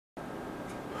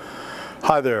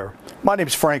Hi there, my name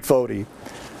is Frank Foti.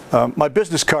 My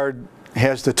business card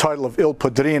has the title of Il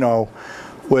Padrino,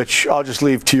 which I'll just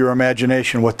leave to your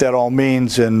imagination what that all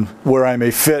means and where I may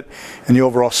fit in the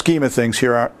overall scheme of things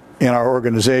here in our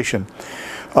organization.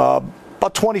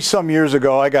 About 20-some years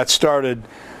ago, I got started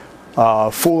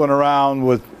fooling around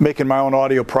with making my own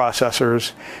audio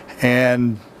processors,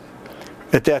 and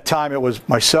at that time it was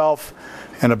myself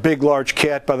and a big large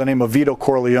cat by the name of Vito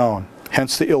Corleone,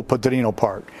 hence the Il Padrino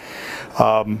part.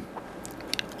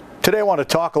 Today I want to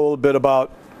talk a little bit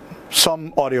about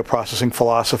some audio processing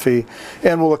philosophy,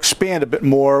 and we'll expand a bit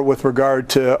more with regard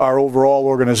to our overall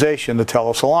organization, the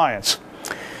Telos Alliance.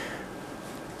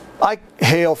 I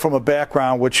hail from a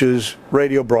background which is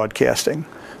radio broadcasting.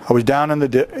 I was down and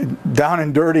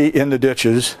dirty in the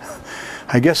ditches.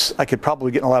 I guess I could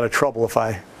probably get in a lot of trouble if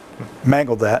I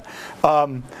mangled that.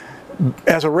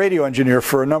 As a radio engineer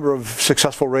for a number of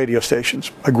successful radio stations.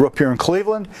 I grew up here in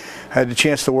Cleveland. I had the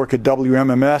chance to work at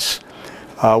WMMS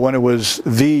when it was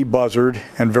the buzzard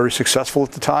and very successful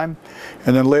at the time.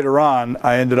 And then later on,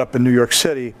 I ended up in New York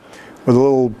City with a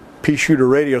little pea shooter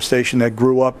radio station that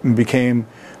grew up and became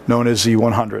known as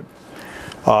Z100.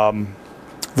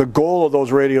 The goal of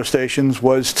those radio stations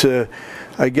was to,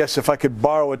 I guess if I could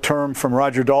borrow a term from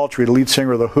Roger Daltrey, the lead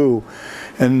singer of The Who,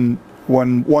 and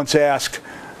when once asked,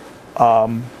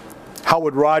 how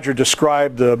would Roger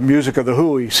describe the music of The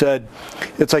Who? He said,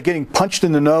 it's like getting punched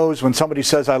in the nose when somebody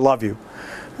says, I love you.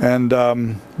 And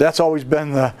that's always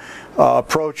been the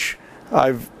approach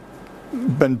I've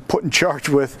been put in charge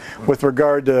with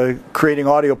regard to creating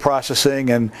audio processing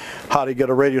and how to get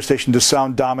a radio station to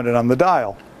sound dominant on the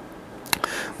dial.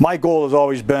 My goal has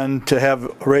always been to have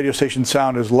a radio station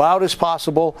sound as loud as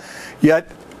possible,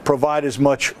 yet provide as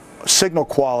much signal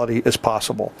quality as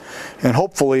possible. And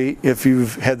hopefully, if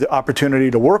you've had the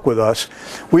opportunity to work with us,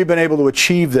 we've been able to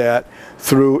achieve that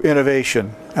through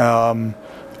innovation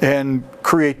and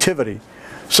creativity,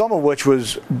 some of which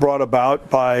was brought about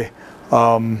by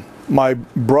my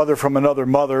brother from another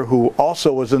mother, who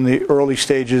also was in the early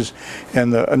stages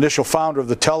and the initial founder of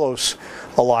the Telos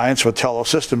Alliance, or Telos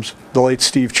Systems, the late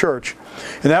Steve Church.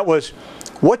 And that was,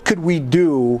 what could we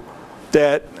do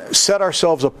that set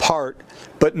ourselves apart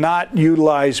but not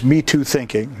utilize Me Too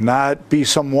thinking, not be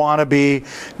some wannabe,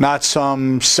 not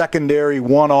some secondary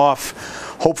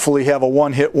one-off, hopefully have a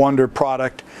one-hit wonder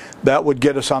product that would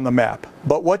get us on the map.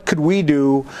 But what could we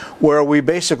do where we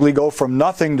basically go from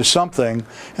nothing to something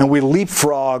and we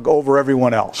leapfrog over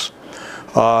everyone else?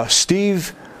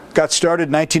 Steve got started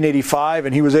in 1985,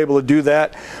 and he was able to do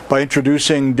that by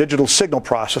introducing digital signal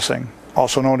processing,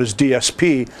 also known as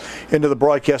DSP, into the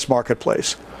broadcast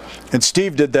marketplace. And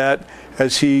Steve did that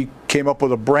as he came up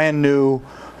with a brand new,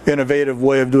 innovative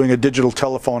way of doing a digital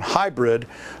telephone hybrid,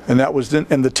 and that was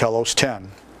in the Telos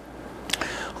 10.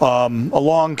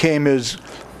 Along came his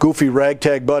goofy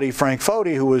ragtag buddy Frank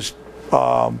Foti, who was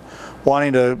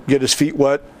wanting to get his feet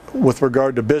wet with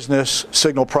regard to business,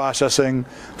 signal processing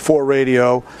for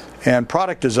radio, and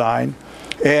product design.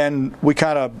 And we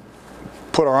kind of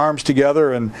put our arms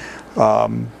together and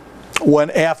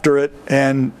went after it,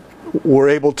 and were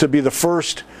able to be the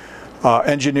first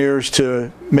engineers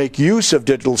to make use of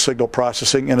digital signal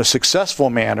processing in a successful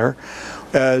manner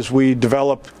as we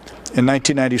developed in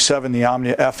 1997 the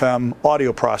Omnia FM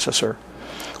audio processor.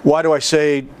 Why do I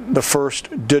say the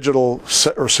first digital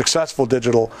or successful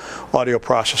digital audio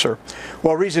processor?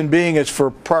 Well, reason being is for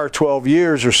prior 12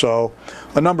 years or so,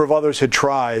 a number of others had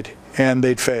tried and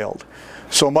they'd failed.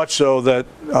 So much so that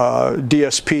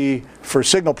DSP for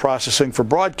signal processing for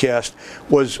broadcast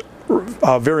was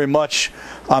very much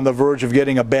on the verge of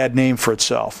getting a bad name for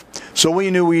itself. So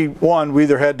we knew we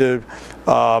either had to,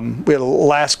 we had a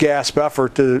last gasp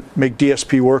effort to make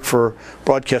DSP work for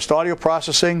broadcast audio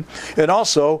processing, and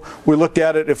also we looked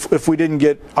at it if we didn't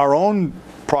get our own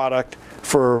product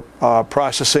for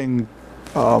processing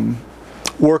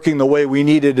working the way we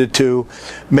needed it to,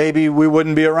 maybe we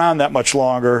wouldn't be around that much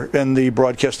longer in the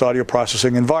broadcast audio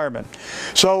processing environment.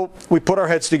 So we put our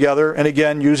heads together, and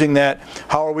again, using that,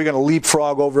 how are we going to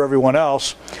leapfrog over everyone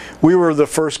else? We were the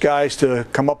first guys to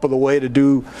come up with a way to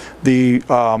do the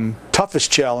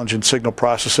toughest challenge in signal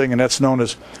processing, and that's known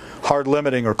as hard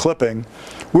limiting or clipping.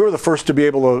 We were the first to be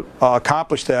able to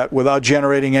accomplish that without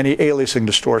generating any aliasing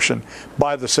distortion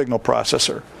by the signal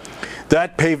processor.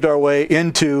 That paved our way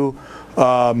into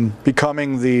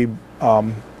becoming the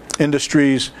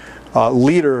industry's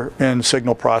leader in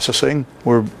signal processing.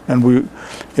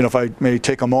 If I may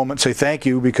take a moment and say thank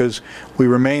you, because we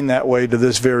remain that way to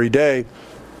this very day.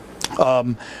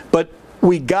 But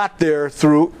we got there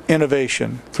through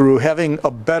innovation, through having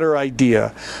a better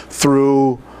idea,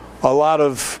 through a lot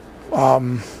of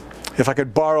if I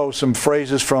could borrow some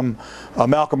phrases from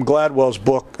Malcolm Gladwell's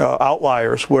book,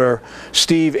 Outliers, where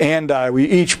Steve and we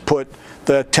each put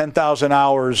the 10,000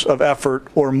 hours of effort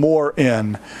or more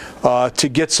in to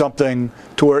get something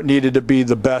to where it needed to be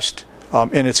the best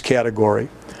in its category.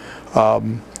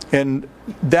 And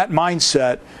that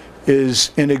mindset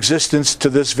is in existence to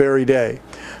this very day.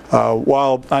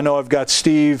 While I know I've got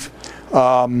Steve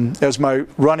as my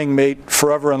running mate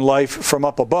forever in life from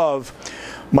up above,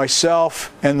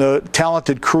 myself and the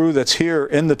talented crew that's here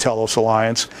in the Telos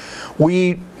Alliance,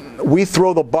 we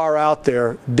throw the bar out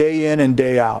there day in and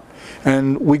day out,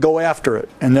 and we go after it.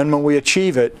 And then when we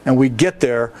achieve it and we get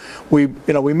there, we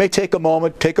may take a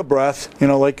moment, take a breath.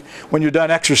 Like when you're done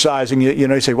exercising,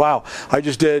 you say, "Wow, I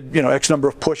just did X number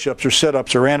of push-ups or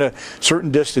sit-ups or ran a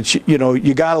certain distance."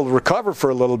 You got to recover for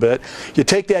a little bit. You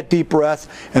take that deep breath,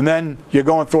 and then you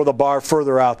go and throw the bar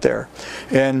further out there.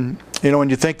 And when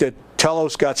you think that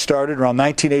Telos got started around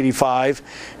 1985,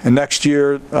 and next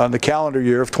year, the calendar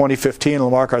year of 2015, will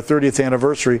mark our 30th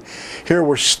anniversary. Here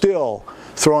we're still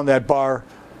throwing that bar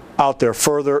out there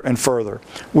further and further.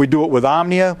 We do it with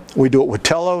Omnia, we do it with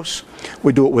Telos,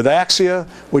 we do it with Axia,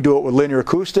 we do it with Linear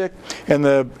Acoustic, and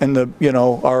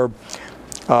our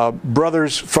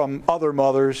brothers from other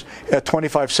mothers at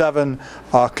 25/7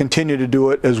 continue to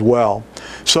do it as well.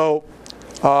 So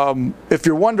if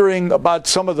you're wondering about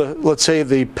some of the, let's say,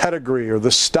 the pedigree or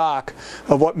the stock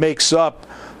of what makes up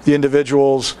the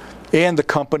individuals and the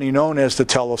company known as the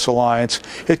Telos Alliance,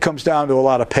 it comes down to a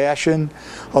lot of passion,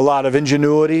 a lot of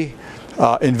ingenuity,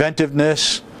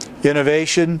 inventiveness,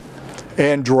 innovation,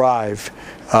 and drive.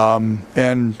 I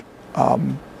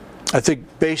think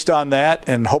based on that,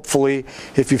 and hopefully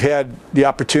if you've had the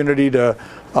opportunity to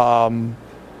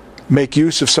make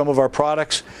use of some of our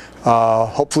products,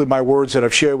 hopefully my words that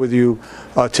I've shared with you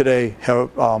today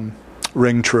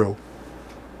ring true.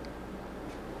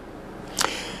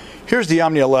 Here's the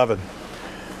Omnia 11.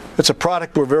 It's a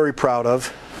product we're very proud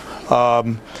of,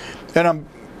 and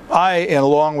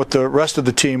along with the rest of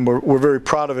the team, we're very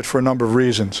proud of it for a number of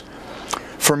reasons.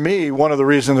 For me, one of the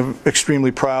reasons I'm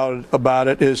extremely proud about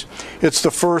it is it's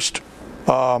the first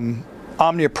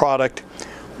Omnia product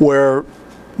where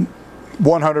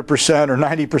 100% or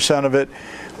 90% of it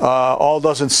all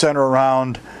doesn't center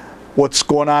around what's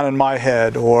going on in my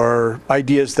head or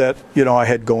ideas that I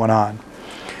had going on.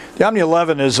 The Omnia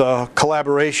 11 is a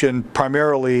collaboration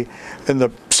primarily in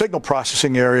the signal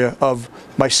processing area of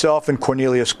myself and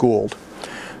Cornelius Gould.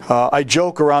 I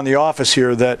joke around the office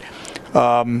here that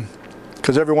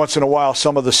because every once in a while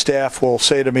some of the staff will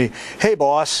say to me, "Hey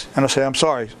boss," and I'll say, "I'm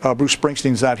sorry, Bruce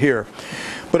Springsteen's not here."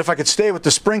 But if I could stay with the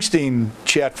Springsteen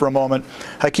chat for a moment,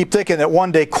 I keep thinking that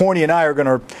one day Corny and I are going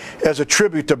to, as a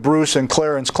tribute to Bruce and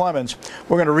Clarence Clemens,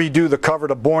 we're going to redo the cover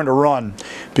to Born to Run,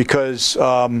 because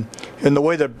in the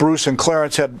way that Bruce and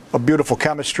Clarence had a beautiful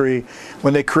chemistry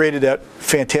when they created that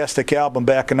fantastic album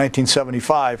back in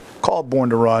 1975 called Born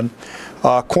to Run,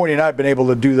 Corny and I have been able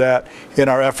to do that in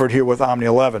our effort here with Omnia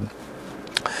 11.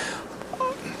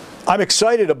 I'm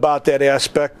excited about that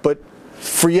aspect, but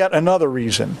for yet another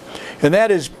reason. And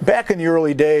that is, back in the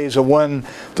early days of when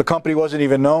the company wasn't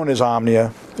even known as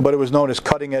Omnia, but it was known as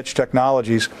Cutting Edge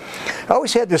Technologies, I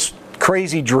always had this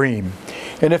crazy dream.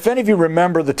 And if any of you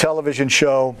remember the television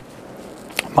show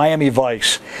Miami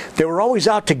Vice, they were always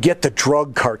out to get the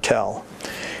drug cartel.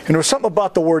 And there was something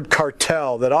about the word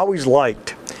cartel that I always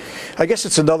liked. I guess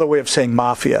it's another way of saying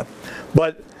mafia.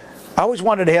 But I always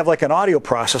wanted to have like an audio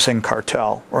processing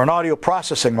cartel or an audio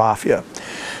processing mafia.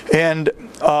 And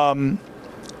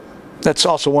that's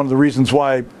also one of the reasons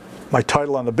why my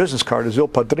title on the business card is Il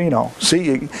Padrino.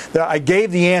 See, I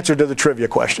gave the answer to the trivia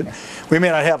question. We may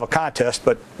not have a contest,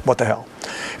 but what the hell.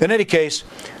 In any case,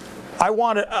 I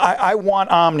want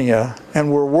Omnia,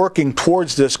 and we're working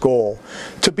towards this goal,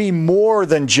 to be more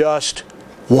than just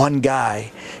one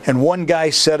guy and one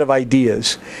guy's set of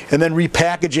ideas, and then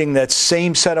repackaging that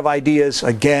same set of ideas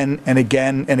again and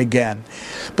again and again.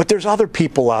 But there's other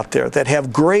people out there that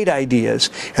have great ideas,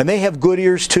 and they have good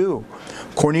ears too.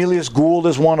 Cornelius Gould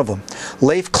is one of them.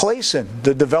 Leif Clayson,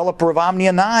 the developer of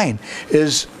Omnia 9,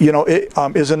 is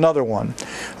another one.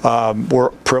 We're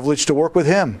privileged to work with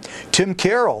him. Tim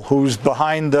Carroll, who's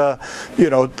behind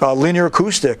Linear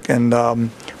Acoustic and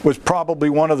was probably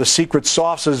one of the secret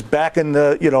sauces back in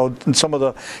the in some of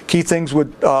the key things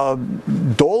with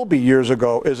Dolby years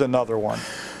ago, is another one.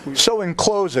 So in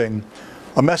closing,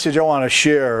 a message I want to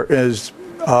share is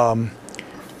I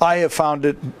have found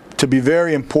it to be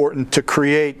very important to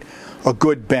create a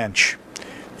good bench.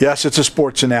 Yes, it's a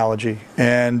sports analogy.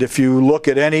 And if you look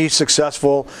at any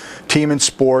successful team in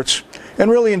sports, and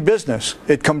really in business,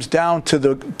 it comes down to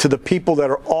the people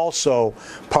that are also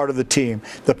part of the team,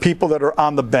 the people that are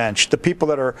on the bench, the people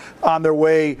that are on their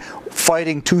way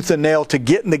fighting tooth and nail to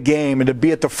get in the game and to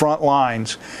be at the front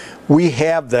lines. We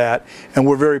have that, and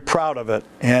we're very proud of it.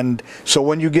 And so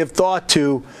when you give thought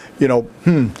to,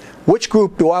 which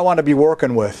group do I want to be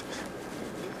working with?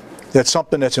 That's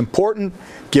something that's important.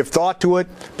 Give thought to it,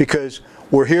 because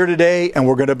we're here today and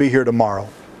we're going to be here tomorrow.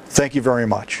 Thank you very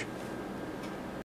much.